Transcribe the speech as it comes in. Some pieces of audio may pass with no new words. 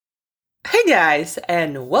Hey guys,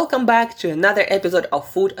 and welcome back to another episode of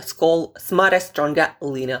Food School Smarter, Stronger,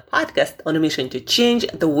 Leaner podcast on a mission to change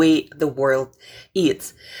the way the world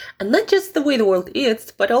eats. And not just the way the world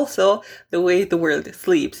eats, but also the way the world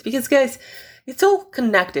sleeps. Because guys, it's all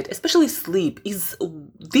connected, especially sleep is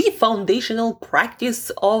the foundational practice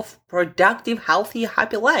of productive, healthy,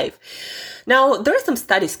 happy life. Now, there are some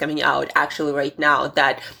studies coming out actually right now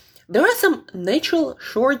that there are some natural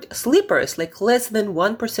short sleepers, like less than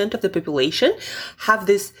 1% of the population have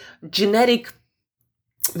this genetic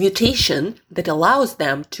mutation that allows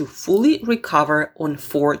them to fully recover on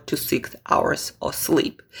 4 to 6 hours of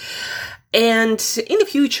sleep. And in the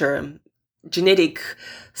future, genetic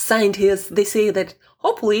scientists, they say that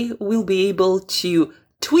hopefully we'll be able to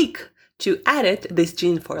edit this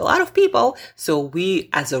gene for a lot of people so we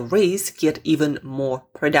as a race get even more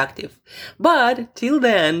productive. But till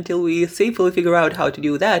then, till we safely figure out how to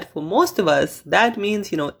do that, for most of us, that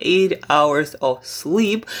means, 8 hours of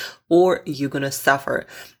sleep or you're gonna suffer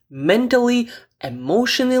mentally,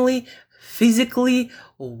 emotionally, physically,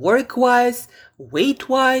 work-wise,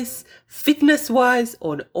 weight-wise, fitness-wise,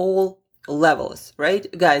 on all levels,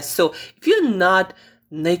 right? Guys, so if you're not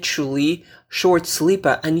naturally short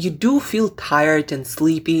sleeper and you do feel tired and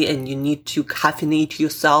sleepy and you need to caffeinate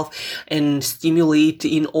yourself and stimulate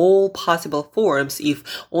in all possible forms, if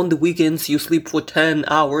on the weekends you sleep for 10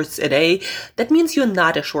 hours a day, that means you're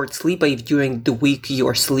not a short sleeper. If during the week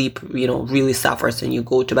your sleep, really suffers and you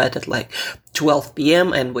go to bed at like 12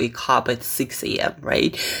 p.m. and wake up at 6 a.m.,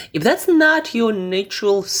 right? If that's not your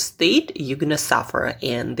natural state, you're gonna suffer.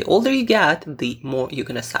 And the older you get, the more you're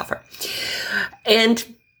gonna suffer. And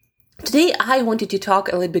today I wanted to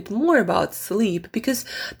talk a little bit more about sleep because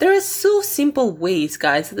there are so simple ways,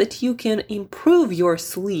 guys, that you can improve your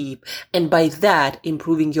sleep, and by that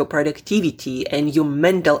improving your productivity and your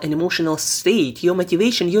mental and emotional state, your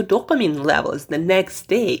motivation, your dopamine levels the next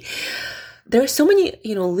day. There are so many,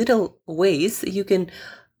 little ways you can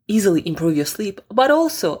easily improve your sleep, but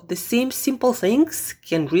also the same simple things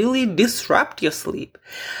can really disrupt your sleep.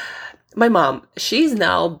 My mom, she's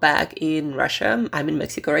now back in Russia. I'm in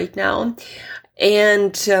Mexico right now.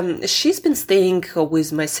 And she's been staying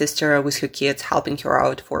with my sister, with her kids, helping her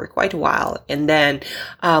out for quite a while. And then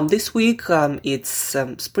this week, it's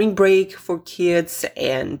spring break for kids.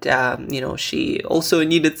 And, she also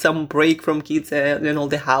needed some break from kids and all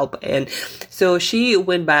the help. And so she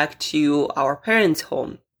went back to our parents'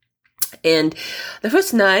 home. And the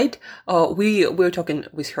first night, we were talking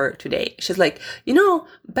with her today. She's like,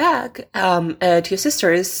 back at your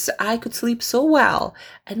sister's, I could sleep so well.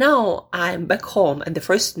 And now I'm back home. And the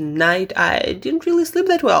first night, I didn't really sleep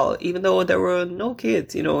that well, even though there were no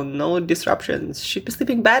kids, no disruptions. She'd be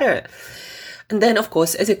sleeping better. And then, of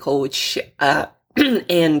course, as a coach,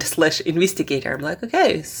 and / investigator, I'm like,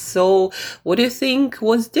 okay, so what do you think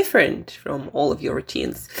was different from all of your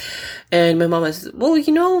routines? And my mom is, well,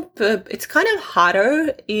 it's kind of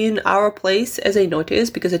hotter in our place, as I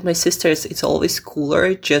noticed, because at my sister's, it's always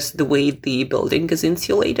cooler, just the way the building is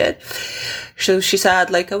insulated. So she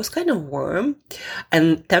said, I was kind of warm.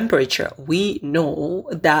 And temperature, we know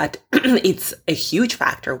that it's a huge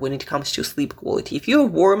factor when it comes to sleep quality. If you're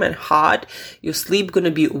warm and hot, your sleep going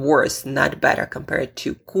to be worse, not better, compared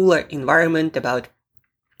to cooler environment, about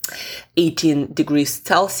 18 degrees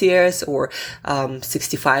Celsius or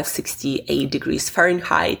 65, 68 degrees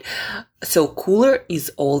Fahrenheit. So cooler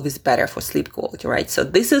is always better for sleep quality, right? So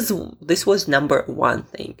this was number one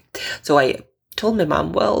thing. So I told my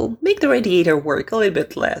mom, well, make the radiator work a little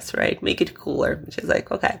bit less, right? Make it cooler. And she's like,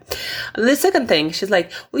 okay. And the second thing, she's like,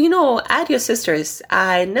 well, at your sister's,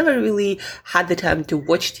 I never really had the time to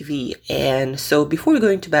watch TV. And so before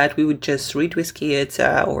going to bed, we would just read with kids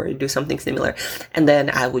or do something similar. And then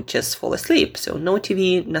I would just fall asleep. So no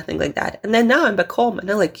TV, nothing like that. And then now I'm back home and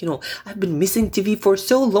I'm like, I've been missing TV for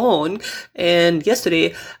so long. And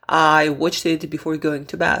yesterday I watched it before going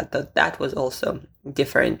to bed. That was also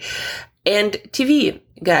different. And TV,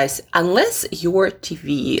 guys, unless your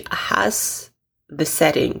TV has the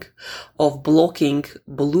setting of blocking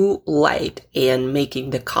blue light and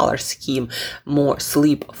making the color scheme more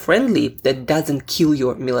sleep friendly, that doesn't kill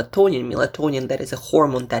your melatonin, that is a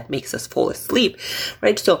hormone that makes us fall asleep,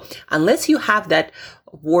 right? So unless you have that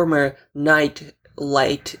warmer night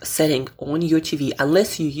light setting on your TV,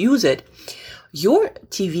 unless you use it, your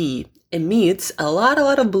TV emits a lot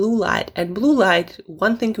of blue light. And blue light,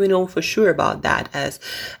 one thing we know for sure about that is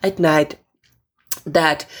at night,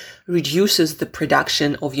 that reduces the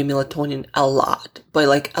production of your melatonin a lot, by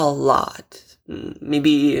a lot.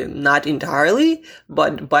 maybe not entirely,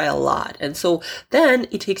 but by a lot. And so then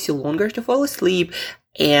it takes you longer to fall asleep.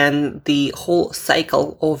 and the whole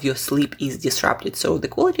cycle of your sleep is disrupted. So the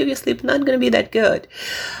quality of your sleep not going to be that good.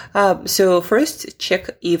 So first, check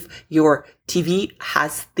if your TV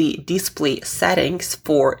has the display settings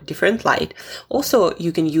for different light. Also,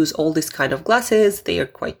 you can use all these kind of glasses. They are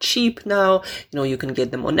quite cheap now. You can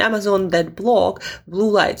get them on Amazon that block blue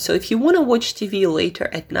light. So if you want to watch TV later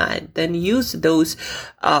at night, then use those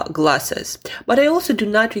glasses. But I also do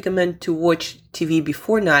not recommend to watch TV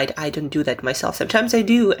before night. I don't do that myself. Sometimes I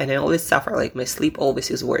do, and I always suffer. Like my sleep always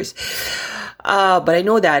is worse. But I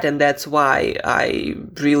know that, and that's why I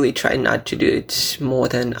really try not to do it more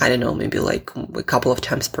than, I don't know, maybe like a couple of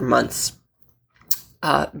times per month.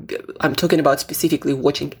 I'm talking about specifically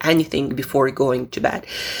watching anything before going to bed.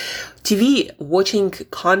 TV, watching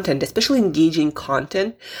content, especially engaging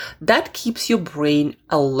content, that keeps your brain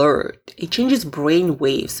alert. It changes brain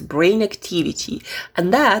waves, brain activity,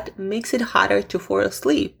 and that makes it harder to fall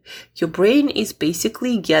asleep. Your brain is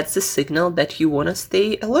basically gets the signal that you want to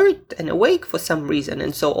stay alert and awake for some reason.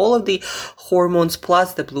 And so all of the hormones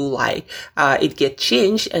plus the blue light, it gets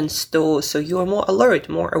changed. And so you're more alert,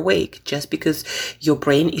 more awake, just because your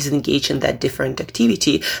brain is engaged in that different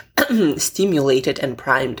activity, stimulated and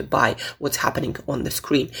primed by what's happening on the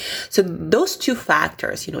screen. So those two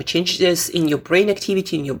factors, changes in your brain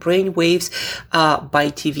activity, in your brain waves,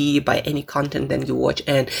 by TV, by any content that you watch,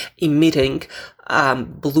 and emitting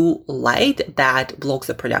blue light that blocks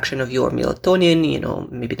the production of your melatonin,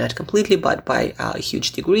 maybe not completely, but by a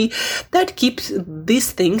huge degree, that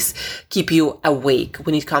these things keep you awake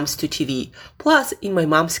when it comes to TV. Plus, in my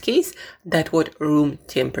mom's case, that was room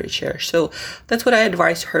temperature. So that's what I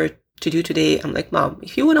advise her to do today. I'm like, Mom,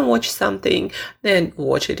 if you want to watch something, then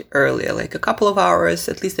watch it earlier, like a couple of hours,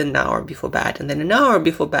 at least an hour before bed. And then an hour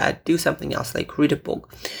before bed, do something else, like read a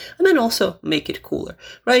book. And then also make it cooler,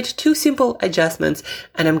 right? 2 simple adjustments.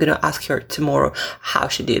 And I'm going to ask her tomorrow how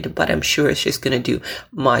she did, but I'm sure she's going to do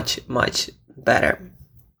much, much better.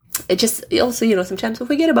 It just also, sometimes we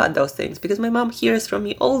forget about those things because my mom hears from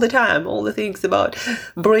me all the time, all the things about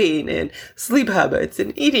brain and sleep habits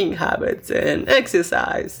and eating habits and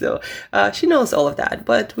exercise. So she knows all of that,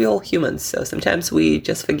 but we're all humans. So sometimes we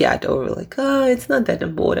just forget, or we're like, it's not that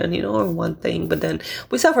important, or one thing, but then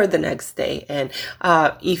we suffer the next day. And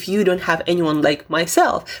if you don't have anyone like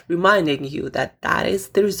myself reminding you that is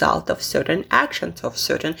the result of certain actions, of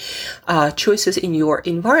certain choices in your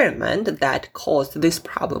environment that caused this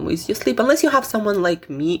problem with your sleep, unless you have someone like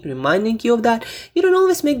me reminding you of that, you don't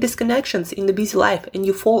always make these connections in the busy life, and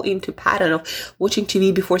you fall into pattern of watching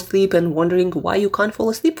TV before sleep and wondering why you can't fall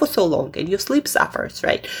asleep for so long, and your sleep suffers,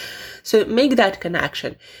 right? So make that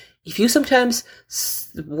connection. If you sometimes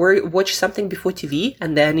watch something before TV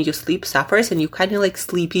and then your sleep suffers and you're kind of like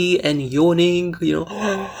sleepy and yawning,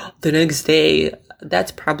 the next day,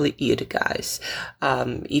 that's probably it, guys.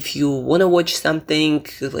 If you want to watch something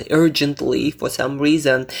urgently for some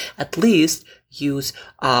reason, at least use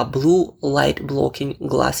blue light blocking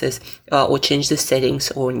glasses, or change the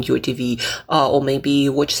settings on your TV, or maybe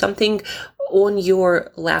watch something on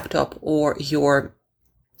your laptop or your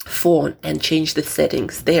phone and change the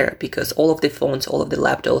settings there, because all of the phones, all of the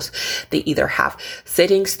laptops, they either have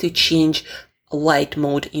settings to change light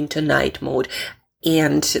mode into night mode.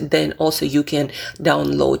 And then also you can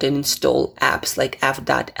download and install apps like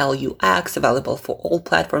F.lux, available for all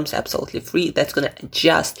platforms, absolutely free. That's going to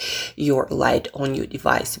adjust your light on your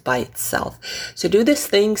device by itself. So do these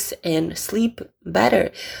things and sleep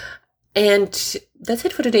better. And that's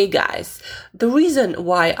it for today, guys. The reason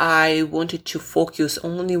why I wanted to focus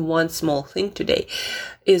on only one small thing today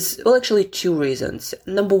is, actually 2 reasons.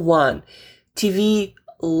 Number 1, TV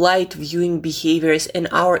light viewing behaviors in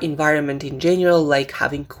our environment in general, like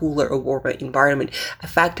having cooler or warmer environment,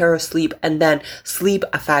 affect our sleep, and then sleep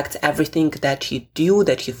affects everything that you do,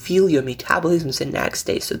 that you feel, your metabolism the next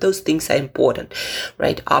day. So those things are important,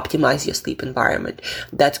 right? Optimize your sleep environment.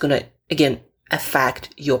 That's gonna, again,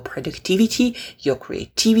 affect your productivity, your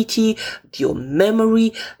creativity, your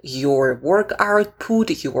memory, your work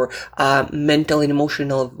output, your mental and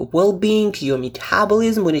emotional well-being, your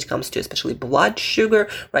metabolism when it comes to especially blood sugar,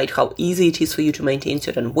 right? How easy it is for you to maintain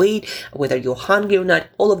certain weight, whether you're hungry or not.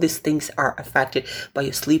 All of these things are affected by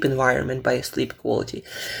your sleep environment, by your sleep quality.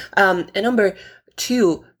 And number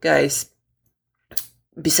 2, guys,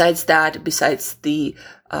 besides the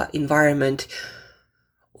environment,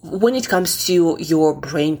 when it comes to your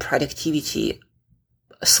brain productivity,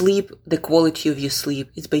 sleep, the quality of your sleep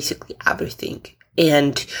is basically everything.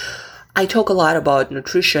 And I talk a lot about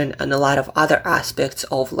nutrition and a lot of other aspects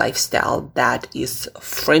of lifestyle that is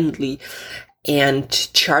friendly and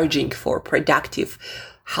charging for productive,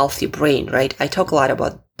 healthy brain, right? I talk a lot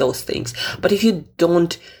about those things. But if you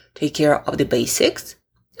don't take care of the basics,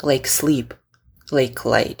 like sleep, like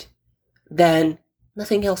light, then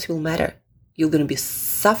nothing else will matter. You're going to be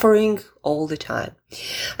suffering all the time.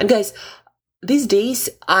 And guys, these days,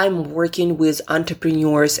 I'm working with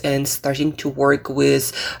entrepreneurs and starting to work with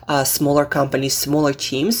smaller companies, smaller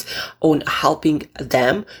teams on helping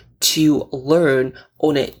them to learn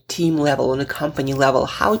on a team level, on a company level,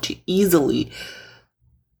 how to easily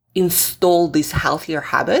install these healthier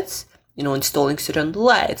habits, installing certain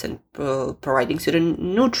lights and providing certain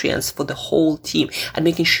nutrients for the whole team, and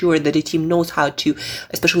making sure that the team knows how to,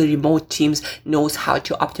 especially remote teams, knows how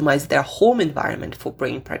to optimize their home environment for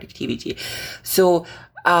brain productivity. So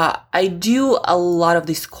I do a lot of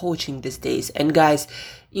this coaching these days. And guys,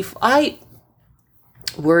 if I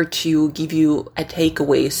were to give you a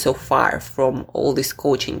takeaway so far from all this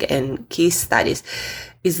coaching and case studies,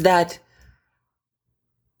 is that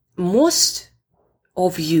most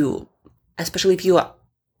of you, especially if you are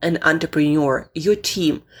an entrepreneur, your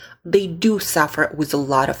team, they do suffer with a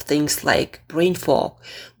lot of things like brain fog,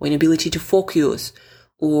 or inability to focus,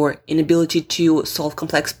 or inability to solve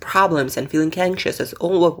complex problems and feeling anxious and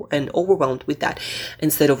overwhelmed with that,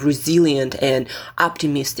 instead of resilient and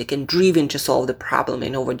optimistic and driven to solve the problem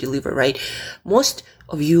and over deliver, right? Most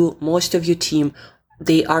of your team,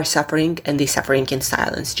 they are suffering, and they're suffering in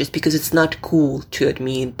silence, just because it's not cool to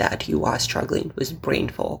admit that you are struggling with brain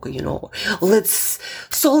fog, let's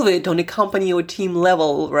solve it on a company or team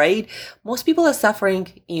level, right? Most people are suffering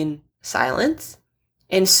in silence.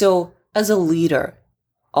 And so as a leader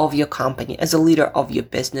of your company, as a leader of your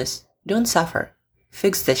business, don't suffer.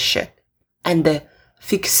 Fix this shit. And the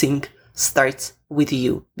fixing starts with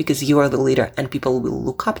you, because you are the leader and people will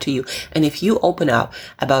look up to you. And if you open up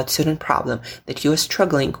about certain problem that you're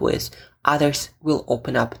struggling with, others will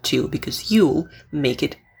open up too, because you'll make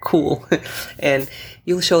it cool. And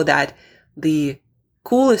you'll show that the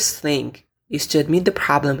coolest thing is to admit the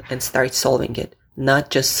problem and start solving it, not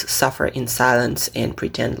just suffer in silence and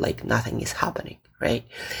pretend like nothing is happening, right?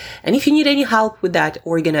 And if you need any help with that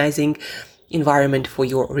organizing environment for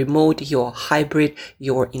your remote, your hybrid,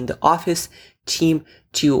 your in the office team,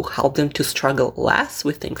 to help them to struggle less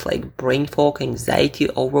with things like brain fog, anxiety,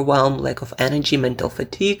 overwhelm, lack of energy, mental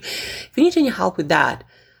fatigue. If you need any help with that,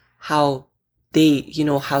 how you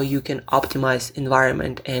can optimize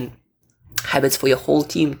environment and habits for your whole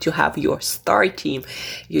team to have your star team,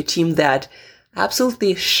 your team that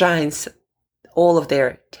absolutely shines all of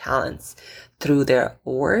their talents through their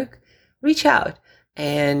work, reach out.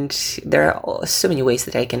 And there are so many ways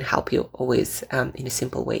that I can help you, always in a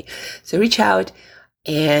simple way. So reach out,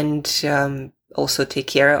 and also take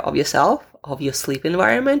care of yourself, of your sleep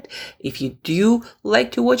environment. If you do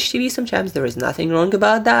like to watch TV sometimes, there is nothing wrong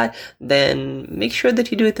about that. Then make sure that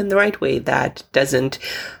you do it in the right way that doesn't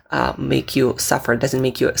make you suffer, doesn't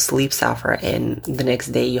make your sleep suffer, and the next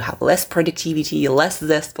day you have less productivity, less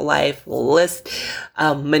zest for life, less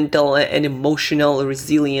mental and emotional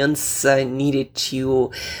resilience needed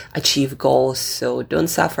to achieve goals. So don't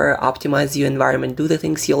suffer, optimize your environment, do the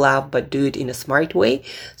things you love, but do it in a smart way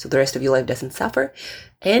so the rest of your life doesn't suffer.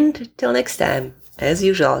 And till next time, as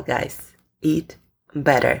usual, guys, eat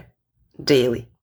better daily.